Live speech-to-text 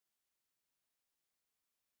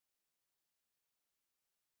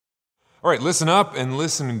All right, listen up and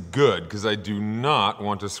listen good, because I do not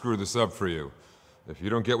want to screw this up for you. If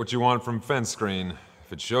you don't get what you want from fence screen,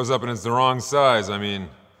 if it shows up and it's the wrong size, I mean,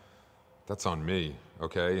 that's on me,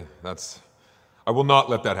 okay? I will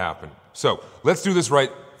not let that happen. So, let's do this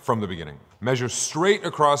right from the beginning. Measure straight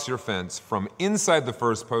across your fence from inside the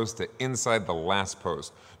first post to inside the last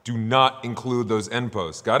post. Do not include those end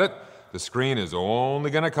posts, got it? The screen is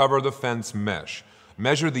only gonna cover the fence mesh.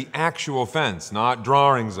 Measure the actual fence, not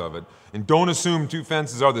drawings of it. And don't assume two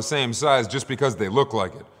fences are the same size just because they look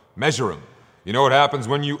like it. Measure them. You know what happens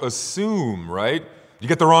when you assume, right? You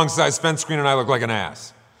get the wrong size fence screen and I look like an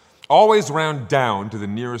ass. Always round down to the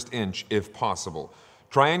nearest inch if possible.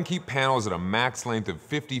 Try and keep panels at a max length of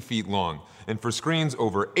 50 feet long. And for screens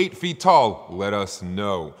over 8 feet tall, let us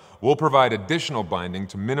know. We'll provide additional binding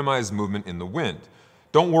to minimize movement in the wind.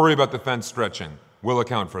 Don't worry about the fence stretching. We'll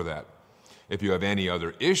account for that. If you have any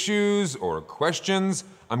other issues or questions,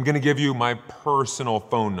 I'm gonna give you my personal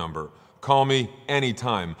phone number. Call me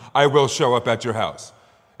anytime. I will show up at your house.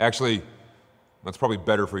 Actually, that's probably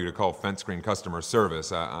better for you to call Fence Screen customer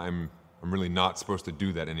service. I'm really not supposed to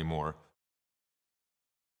do that anymore.